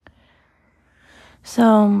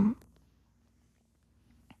So,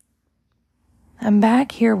 I'm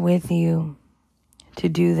back here with you to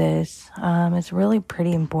do this. It's really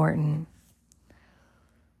pretty important.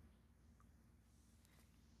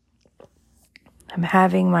 I'm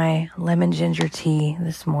having my lemon ginger tea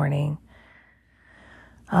this morning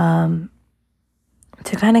to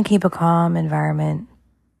kind of keep a calm environment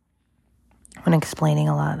when explaining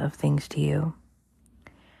a lot of things to you.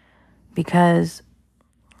 Because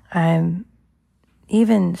I'm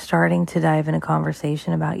even starting to dive in a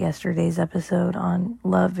conversation about yesterday's episode on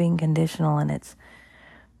love being conditional, and it's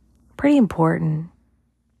pretty important.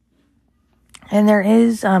 And there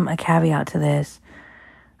is a caveat to this,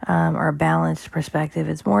 or a balanced perspective.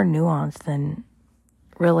 It's more nuanced than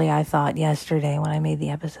really I thought yesterday when I made the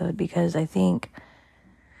episode, because I think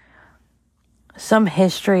some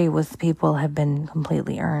history with people have been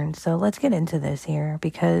completely earned. So let's get into this here,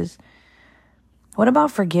 because what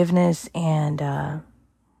about forgiveness and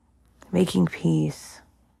making peace,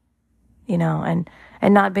 and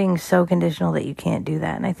not being so conditional that you can't do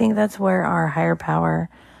that? And I think that's where our higher power,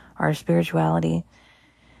 our spirituality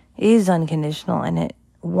is unconditional, and it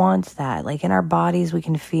wants that. Like in our bodies, we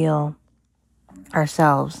can feel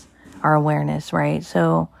ourselves, our awareness, right?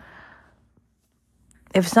 So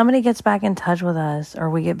if somebody gets back in touch with us, or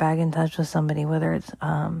we get back in touch with somebody, whether it's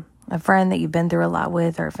a friend that you've been through a lot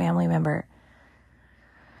with or a family member,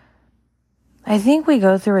 I think we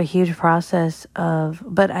go through a huge process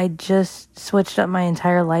but I just switched up my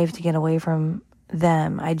entire life to get away from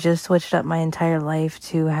them. I just switched up my entire life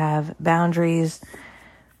to have boundaries,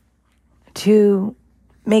 to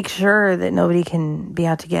make sure that nobody can be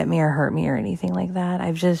out to get me or hurt me or anything like that.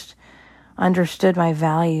 I've just understood my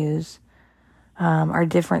values are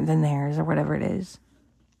different than theirs, or whatever it is.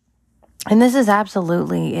 And this is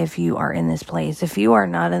absolutely if you are in this place. If you are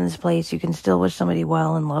not in this place, you can still wish somebody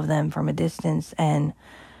well and love them from a distance and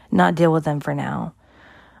not deal with them for now.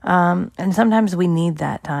 And sometimes we need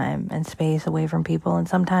that time and space away from people. And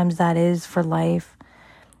sometimes that is for life.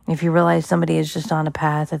 If you realize somebody is just on a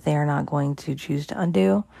path that they are not going to choose to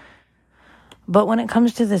undo. But when it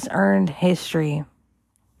comes to this earned history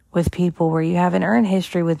with people, where you have an earned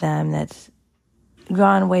history with them that's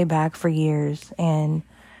gone way back for years, and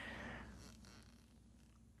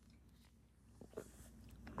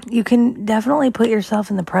you can definitely put yourself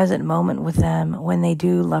in the present moment with them when they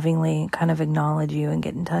do lovingly kind of acknowledge you and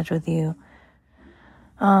get in touch with you.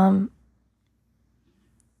 And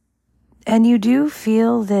you do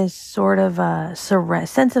feel this sort of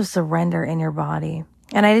sense of surrender in your body.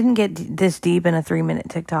 And I didn't get this deep in a 3-minute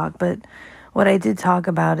TikTok, but what I did talk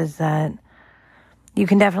about is that you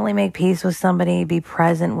can definitely make peace with somebody, be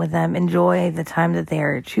present with them, enjoy the time that they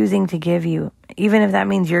are choosing to give you, even if that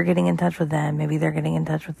means you're getting in touch with them, maybe they're getting in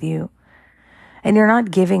touch with you. And you're not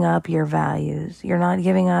giving up your values. You're not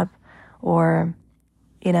giving up or,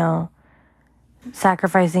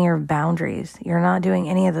 sacrificing your boundaries. You're not doing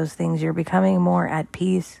any of those things. You're becoming more at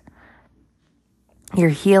peace. You're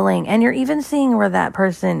healing, and you're even seeing where that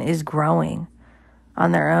person is growing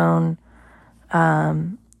on their own,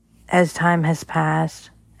 as time has passed,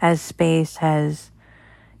 as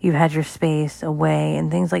you've had your space away and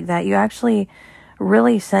things like that. You actually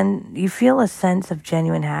really you feel a sense of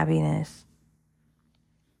genuine happiness.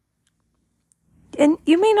 And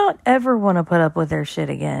you may not ever want to put up with their shit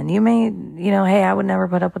again. You may, hey, I would never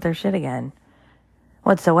put up with their shit again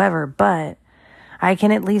whatsoever. But I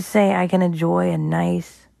can at least say I can enjoy a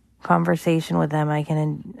nice conversation with them. I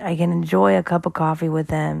can enjoy a cup of coffee with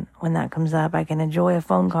them when that comes up. I can enjoy a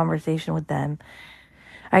phone conversation with them.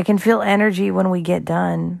 I can feel energy when we get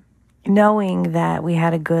done, knowing that we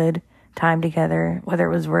had a good time together, whether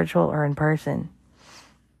it was virtual or in person.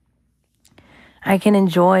 I can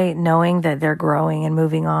enjoy knowing that they're growing and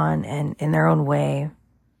moving on and in their own way.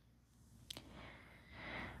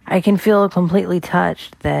 I can feel completely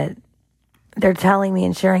touched that they're telling me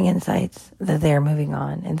and sharing insights that they are moving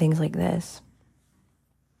on and things like this.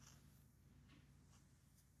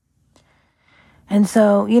 And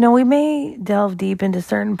so, we may delve deep into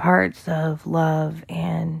certain parts of love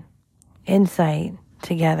and insight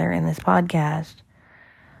together in this podcast.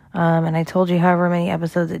 And I told you however many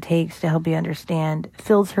episodes it takes to help you understand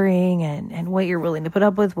filtering and what you're willing to put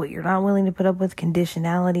up with, what you're not willing to put up with,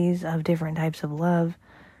 conditionalities of different types of love.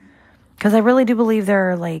 Because I really do believe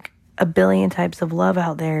there are like a billion types of love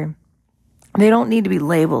out there. They don't need to be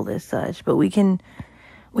labeled as such, but we can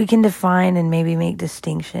define and maybe make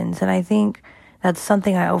distinctions. And I think that's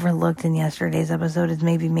something I overlooked in yesterday's episode, is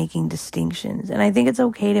maybe making distinctions. And I think it's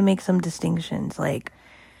okay to make some distinctions. Like,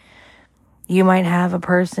 you might have a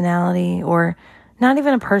personality, or not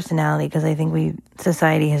even a personality, because I think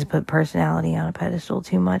society has put personality on a pedestal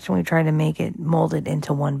too much, and we try to make it molded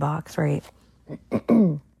into one box, right?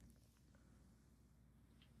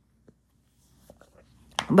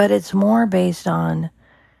 But it's more based on,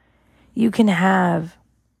 you can have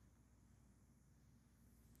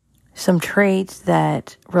some traits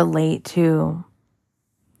that relate to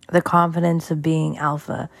the confidence of being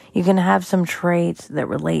alpha. You can have some traits that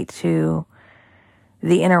relate to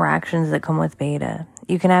the interactions that come with beta.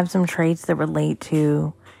 You can have some traits that relate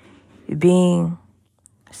to being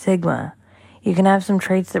sigma. You can have some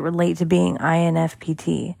traits that relate to being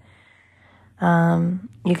INFPT.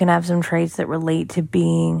 You can have some traits that relate to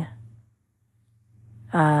being,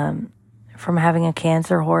 from having a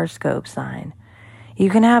Cancer horoscope sign. You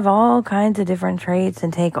can have all kinds of different traits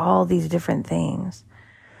and take all these different things.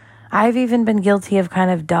 I've even been guilty of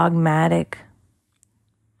kind of going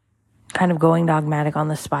dogmatic on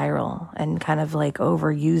the spiral, and kind of like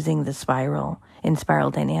overusing the spiral in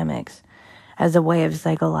Spiral Dynamics as a way of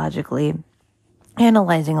psychologically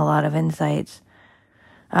analyzing a lot of insights.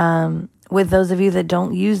 With those of you that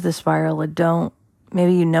don't use the spiral,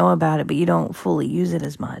 maybe you know about it, but you don't fully use it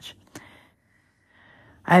as much.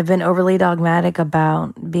 I've been overly dogmatic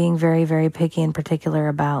about being very, very picky and particular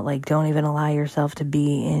about, like, don't even allow yourself to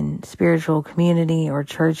be in spiritual community or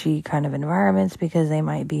churchy kind of environments, because they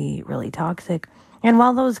might be really toxic. And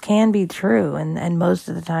while those can be true, and most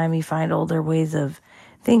of the time you find older ways of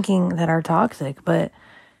thinking that are toxic, but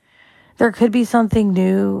there could be something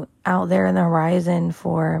new out there in the horizon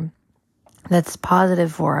that's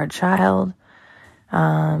positive for our child,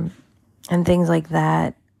 and things like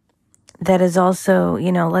that. That is also,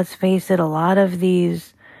 let's face it, a lot of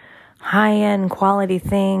these high-end quality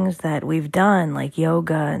things that we've done, like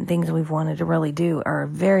yoga and things we've wanted to really do, are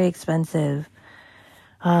very expensive.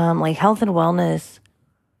 Like health and wellness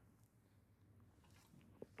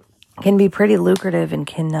can be pretty lucrative, and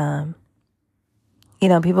can,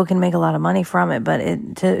 people can make a lot of money from it, but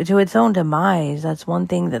to its own demise. That's one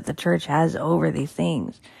thing that the church has over these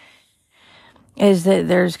things, is that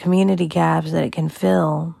there's community gaps that it can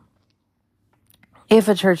fill if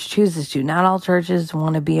a church chooses to. Not all churches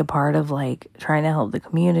want to be a part of, like, trying to help the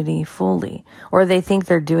community fully, or they think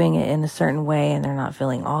they're doing it in a certain way and they're not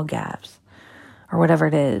filling all gaps, or whatever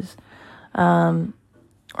it is.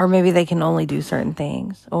 Or maybe they can only do certain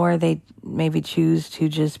things, or they maybe choose to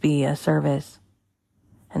just be a service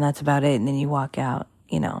and that's about it, and then you walk out,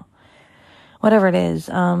 whatever it is.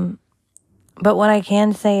 But what I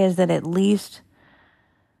can say is that at least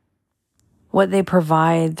what they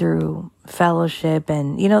provide through fellowship,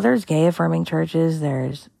 and, there's gay affirming churches,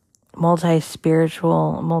 there's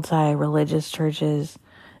multi-spiritual, multi-religious churches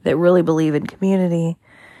that really believe in community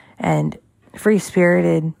and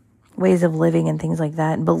free-spirited ways of living and things like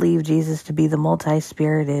that, and believe Jesus to be the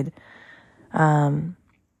multi-spirited,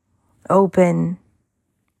 open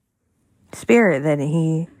spirit that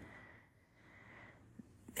he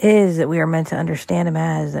is, that we are meant to understand him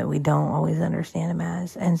as, that we don't always understand him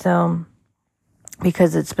as. And so,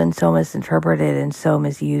 because it's been so misinterpreted and so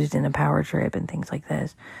misused in a power trip and things like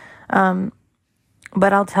this.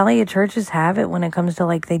 But I'll tell you, churches have it when it comes to,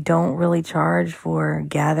 like, they don't really charge for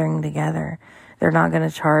gathering together. They're not going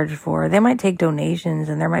to charge for, they might take donations,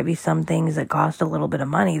 and there might be some things that cost a little bit of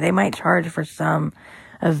money. They might charge for some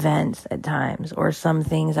events at times, or some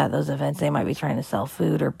things at those events. They might be trying to sell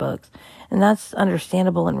food or books, and that's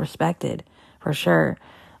understandable and respected for sure.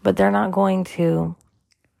 But they're not going to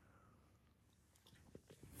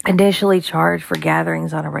initially charge for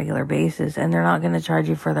gatherings on a regular basis, and they're not going to charge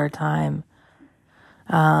you for their time,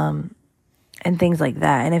 and things like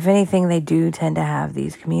that. And if anything, they do tend to have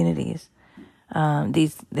these communities.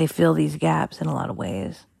 They fill these gaps in a lot of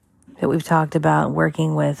ways that we've talked about,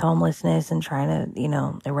 working with homelessness and trying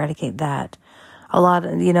to, eradicate that. A lot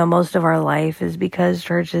of, most of our life is because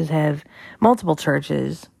multiple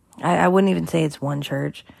churches, I wouldn't even say it's one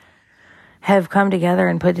church, have come together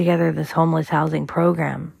and put together this homeless housing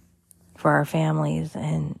program for our families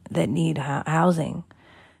and that need housing.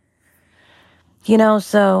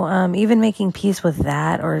 So even making peace with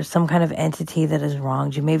that, or some kind of entity that has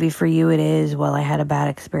wronged you. Maybe for you it is, well, I had a bad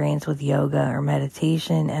experience with yoga or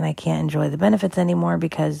meditation and I can't enjoy the benefits anymore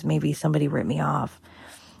because maybe somebody ripped me off.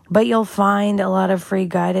 But you'll find a lot of free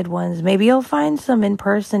guided ones. Maybe you'll find some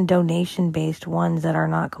in-person donation-based ones that are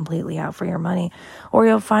not completely out for your money. Or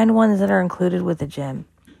you'll find ones that are included with the gym.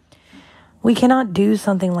 We cannot do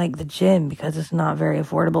something like the gym because it's not very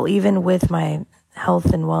affordable. Even with my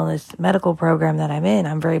health and wellness medical program that I'm in,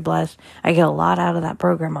 I'm very blessed. I get a lot out of that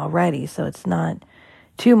program already, so it's not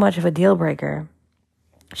too much of a deal breaker.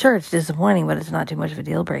 Sure, it's disappointing, but it's not too much of a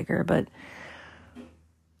deal breaker. But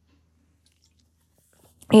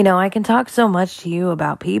I can talk so much to you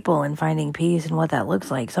about people and finding peace and what that looks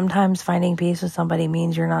like. Sometimes finding peace with somebody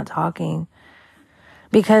means you're not talking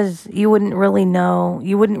because you wouldn't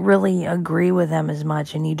really agree with them as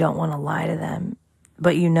much, and you don't want to lie to them.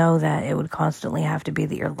 But you know that it would constantly have to be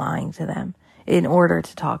that you're lying to them in order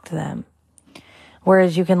to talk to them.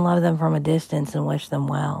 Whereas you can love them from a distance and wish them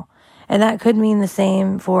well. And that could mean the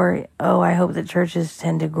same for, I hope that churches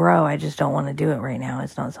tend to grow. I just don't want to do it right now.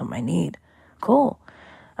 It's not something I need. Cool.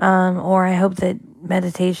 Or I hope that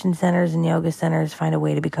meditation centers and yoga centers find a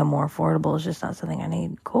way to become more affordable. It's just not something I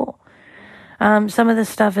need. Cool. Some of this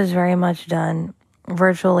stuff is very much done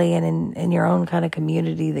virtually and in your own kind of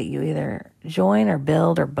community that you either join or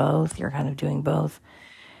build or both. You're kind of doing both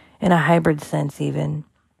in a hybrid sense, even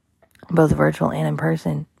both virtual and in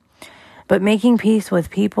person. But making peace with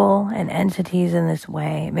people and entities in this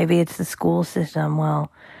way, maybe it's the school system.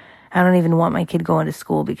 Well, I don't even want my kid going to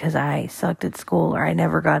school because I sucked at school or I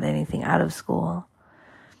never got anything out of school.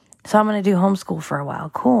 So I'm going to do homeschool for a while.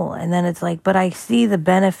 Cool. And then it's like, but I see the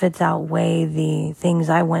benefits outweigh the things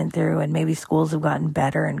I went through, and maybe schools have gotten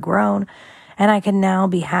better and grown, and I can now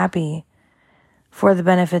be happy for the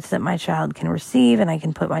benefits that my child can receive, and I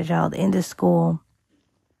can put my child into school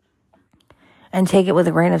and take it with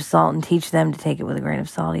a grain of salt and teach them to take it with a grain of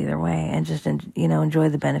salt either way, and just, enjoy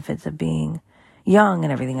the benefits of being young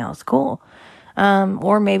and everything else. Cool.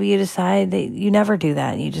 Or maybe you decide that you never do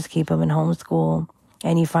that. You just keep them in homeschool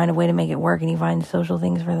and you find a way to make it work, and you find social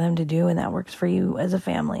things for them to do, and that works for you as a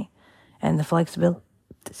family. And the flexibility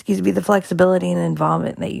and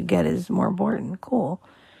involvement that you get is more important. Cool.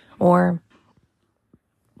 Or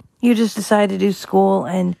you just decide to do school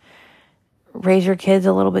and raise your kids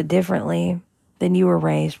a little bit differently than you were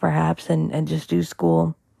raised, perhaps, and just do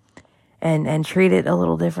school and treat it a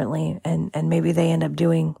little differently. And maybe they end up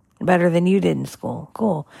doing better than you did in school.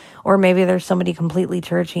 Cool. Or maybe there's somebody completely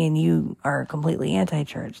churchy and you are completely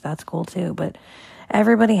anti-church. That's cool too. But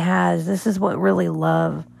this is what really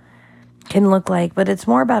love can look like. But it's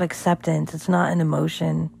more about acceptance. It's not an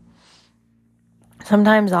emotion.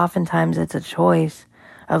 Oftentimes it's a choice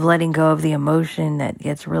of letting go of the emotion that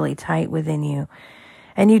gets really tight within you.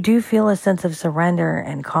 And you do feel a sense of surrender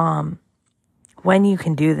and calm when you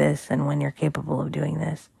can do this and when you're capable of doing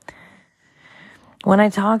this. When I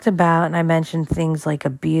talked about and I mentioned things like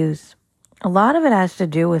abuse, a lot of it has to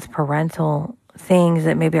do with parental things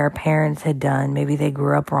that maybe our parents had done. Maybe they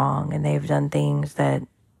grew up wrong and they've done things that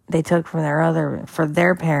they took from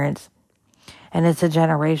their parents. And it's a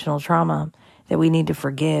generational trauma that we need to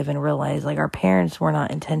forgive and realize, like, our parents were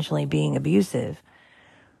not intentionally being abusive.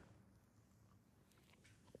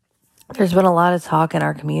 There's been a lot of talk in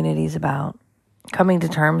our communities about coming to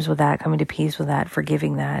terms with that, coming to peace with that,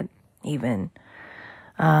 forgiving that even.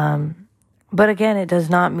 But again, it does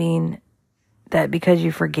not mean that because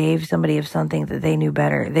you forgave somebody of something that they knew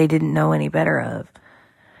better, they didn't know any better of.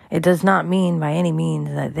 It does not mean by any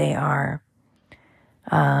means that they are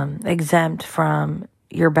exempt from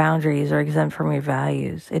your boundaries or exempt from your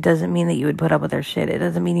values. It doesn't mean that you would put up with their shit. It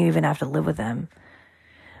doesn't mean you even have to live with them.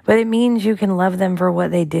 But it means you can love them for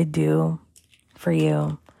what they did do for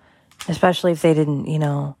you, especially if they didn't,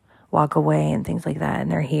 walk away and things like that,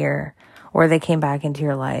 and they're here, or they came back into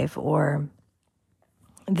your life, or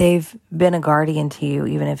they've been a guardian to you,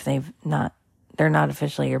 even if they're not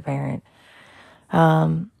officially your parent.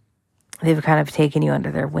 They've kind of taken you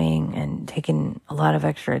under their wing and taken a lot of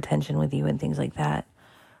extra attention with you and things like that.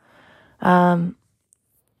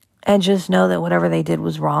 And just know that whatever they did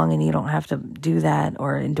was wrong, and you don't have to do that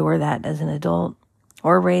or endure that as an adult,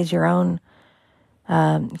 or raise your own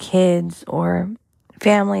kids or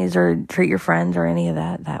families, or treat your friends or any of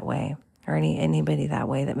that way, or anybody that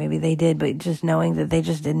way that maybe they did, but just knowing that they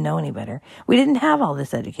just didn't know any better. We didn't have all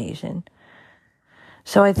this education.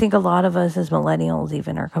 So I think a lot of us as millennials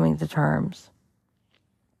even are coming to terms,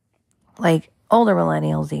 like older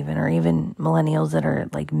millennials even, or even millennials that are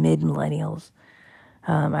like mid-millennials.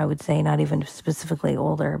 I would say not even specifically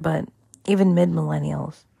older, but even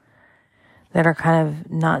mid-millennials that are kind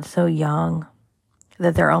of not so young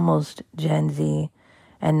that they're almost Gen Z,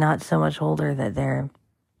 and not so much older that they're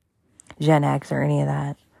Gen X or any of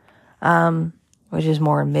that, which is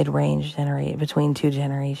more mid-range between two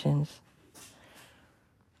generations.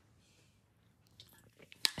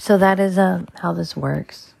 So that is how this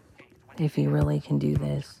works, if you really can do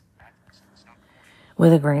this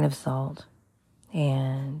with a grain of salt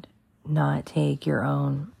and not take your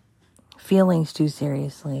own feelings too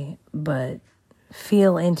seriously, but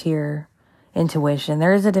feel into your intuition.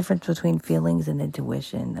 There is a difference between feelings and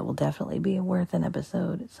intuition that will definitely be worth an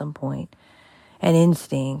episode at some point. And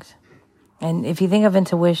instinct. And if you think of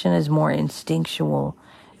intuition as more instinctual,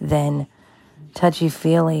 than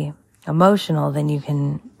touchy-feely, emotional, then you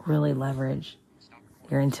can really leverage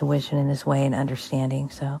your intuition in this way and understanding.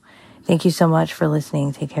 So thank you so much for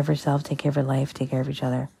listening. Take care of yourself, take care of your life, take care of each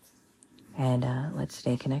other, and let's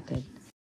stay connected.